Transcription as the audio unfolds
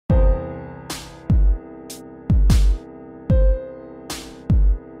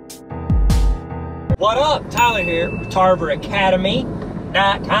What up? Tyler here, Tarver Academy.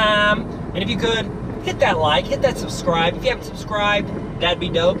 Night time. And if you could, hit that like, hit that subscribe. If you haven't subscribed, that'd be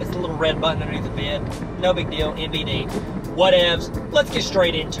dope. It's the little red button underneath the vid. No big deal, NBD. Whatevs. Let's get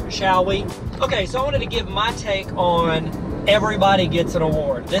straight into it, shall we? Okay, so I wanted to give my take on everybody gets an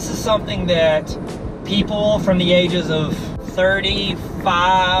award. This is something that people from the ages of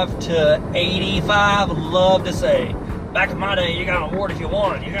 35 to 85 love to say. Back in my day, you got an award if you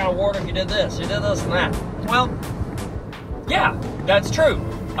won. You got an award if you did this, and that. Well, yeah, that's true.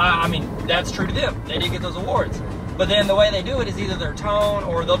 I mean, that's true to them. They did get those awards. But then the way they do it is either their tone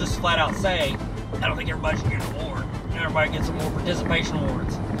or they'll just flat out say, I don't think everybody should get an award. Everybody gets some more participation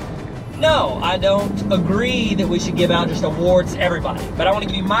awards. No, I don't agree that we should give out just awards to everybody. But I want to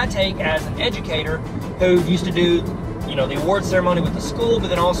give you my take as an educator who used to do, you know, the award ceremony with the school, but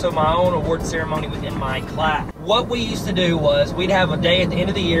then also my own award ceremony within my class. What we used to do was we'd have a day at the end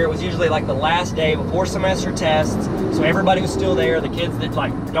of the year. It was usually like the last day before semester tests. So everybody was still there. The kids that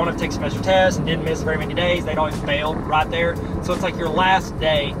like don't have to take semester tests and didn't miss very many days, they'd always fail right there. So it's like your last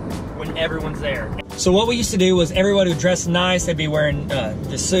day when everyone's there. So what we used to do was everybody would dress nice. They'd be wearing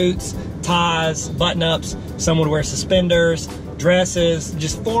the suits, ties, button-ups. Some would wear suspenders, dresses,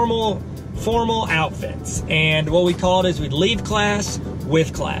 just formal outfits. And what we called is we'd leave class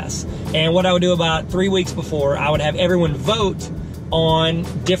with class. And what I would do about 3 weeks before, I would have everyone vote on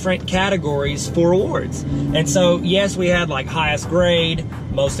different categories for awards. And so, yes, we had like highest grade,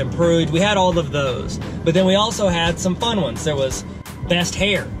 most improved. We had all of those. But then we also had some fun ones. There was best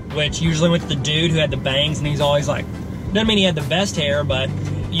hair, which usually went to the dude who had the bangs, and he's always like, doesn't mean he had the best hair, but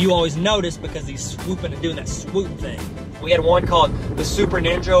you always notice because he's swooping and doing that swoop thing. We had one called the Super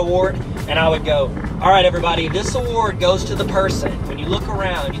Ninja Award, and I would go, all right, everybody, this award goes to the person. When you look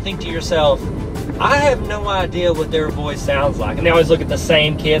around, you think to yourself, I have no idea what their voice sounds like. And they always look at the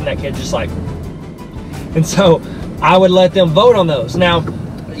same kid, and that kid's just like, and so I would let them vote on those. Now,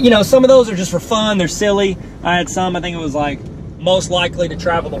 you know, some of those are just for fun. They're silly. I had some, I think it was like, most likely to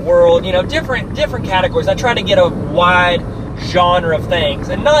travel the world, you know, different categories. I try to get a wide genre of things,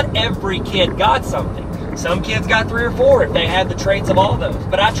 and not every kid got something. Some kids got 3 or 4 if they had the traits of all those.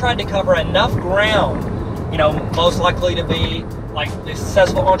 But I tried to cover enough ground, you know, most likely to be like the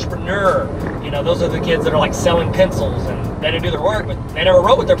successful entrepreneur. You know, those are the kids that are like selling pencils, and they didn't do their work, but they never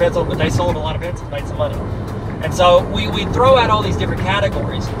wrote with their pencil, but they sold a lot of pencils, made some money. And so we throw out all these different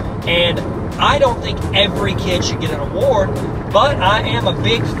categories, and I don't think every kid should get an award, but I am a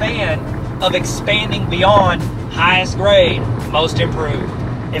big fan of expanding beyond highest grade, most improved.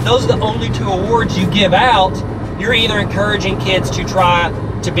 If those are the only 2 awards you give out, you're either encouraging kids to try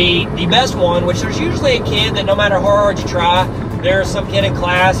to be the best one, which there's usually a kid that no matter how hard you try, there's some kid in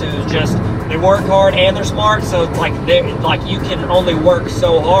class who's just, they work hard and they're smart, so it's like you can only work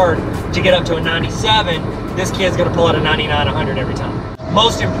so hard to get up to a 97. This kid's gonna pull out a 99, 100 every time.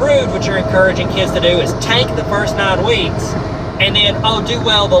 Most improved, what you're encouraging kids to do is tank the first 9 weeks and then, do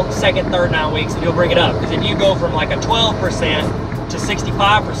well the second, third 9 weeks, and you'll bring it up. Because if you go from like a 12% to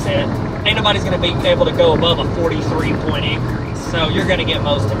 65%, ain't nobody's gonna be able to go above a 43-point increase. So you're gonna get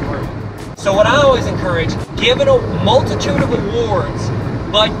most improved. So what I always encourage, give it a multitude of awards,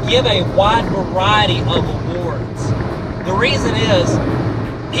 but give a wide variety of awards. The reason is,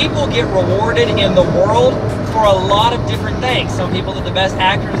 people get rewarded in the world for a lot of different things. Some people are the best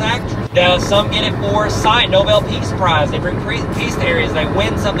actors, some get it for science, Nobel Peace Prize. They bring peace to areas. They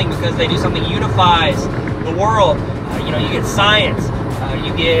win something because they do something that unifies the world. You know, you get science.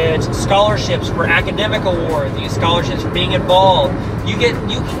 You get scholarships for academic awards. You get scholarships for being involved. You can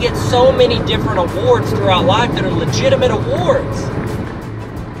get so many different awards throughout life that are legitimate awards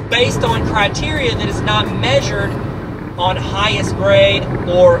based on criteria that is not measured on highest grade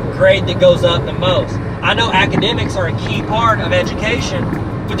or grade that goes up the most. I know academics are a key part of education,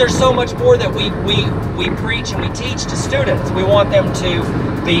 but there's so much more that we preach and we teach to students. We want them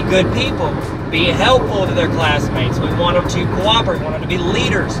to be good people, be helpful to their classmates. We want them to cooperate. We want them to be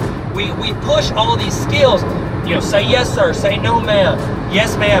leaders. We push all these skills. You know, say yes, sir. Say no, ma'am.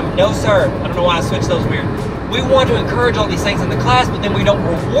 Yes, ma'am. No, sir. I don't know why I switched those weird. We want to encourage all these things in the class, but then we don't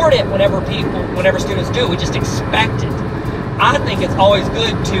reward it whenever students do. We just expect it. I think it's always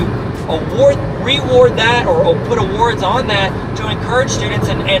good to reward that or put awards on that to encourage students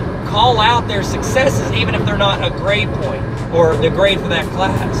and call out their successes, even if they're not a grade point or the grade for that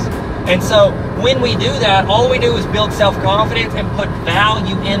class. And so when we do that, all we do is build self-confidence and put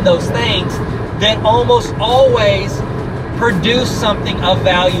value in those things that almost always produce something of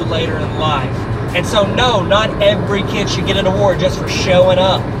value later in life. And so no, not every kid should get an award just for showing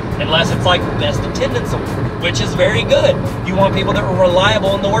up. unless it's like best attendance award, which is very good. You want people that are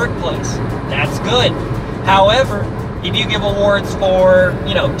reliable in the workplace. That's good. However, if you give awards for,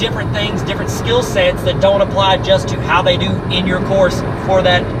 you know, different things, different skill sets that don't apply just to how they do in your course for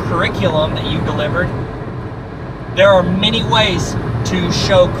that curriculum that you delivered, there are many ways to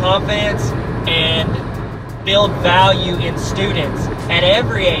show confidence and build value in students at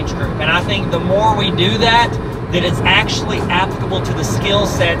every age group. And I think the more we do that, that it's actually applicable to the skill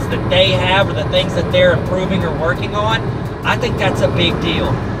sets that they have or the things that they're improving or working on, I think that's a big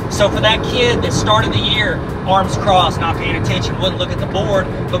deal. So for that kid that started the year, arms crossed, not paying attention, wouldn't look at the board,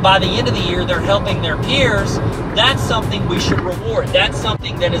 but by the end of the year, they're helping their peers, that's something we should reward. That's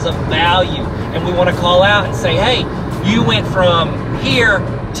something that is of value. And we want to call out and say, hey, you went from here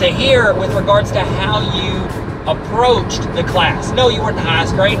to here with regards to how you approached the class. No, you weren't the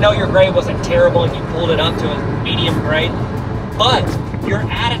highest grade. No, your grade wasn't terrible and you pulled it up to a medium grade. But your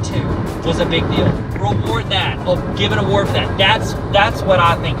attitude was a big deal. Reward that. Oh, give an award for that. That's what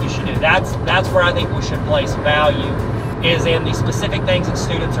I think you should do. That's where I think we should place value, is in the specific things that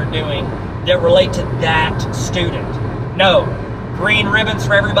students are doing that relate to that student. No, green ribbons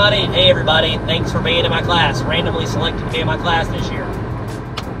for everybody. Hey everybody, thanks for being in my class. Randomly selected to be in my class this year.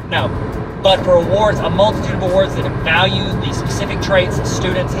 No. But for awards, a multitude of awards that value the specific traits that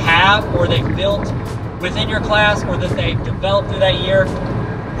students have or they've built within your class or that they've developed through that year,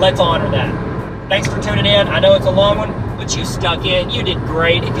 let's honor that. Thanks for tuning in. I know it's a long one, but you stuck in. You did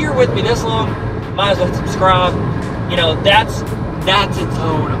great. If you're with me this long, might as well subscribe. You know, that's its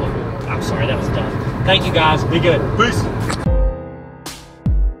own award. I'm sorry, that was dumb. Thank you guys. Be good. Peace.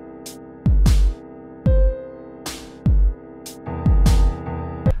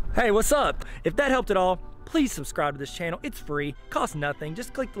 Hey, what's up? If that helped at all, please subscribe to this channel. It's free, costs nothing.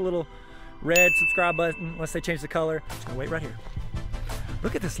 Just click the little red subscribe button unless they change the color. Just gonna wait right here.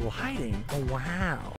 Look at this lighting. Oh, wow.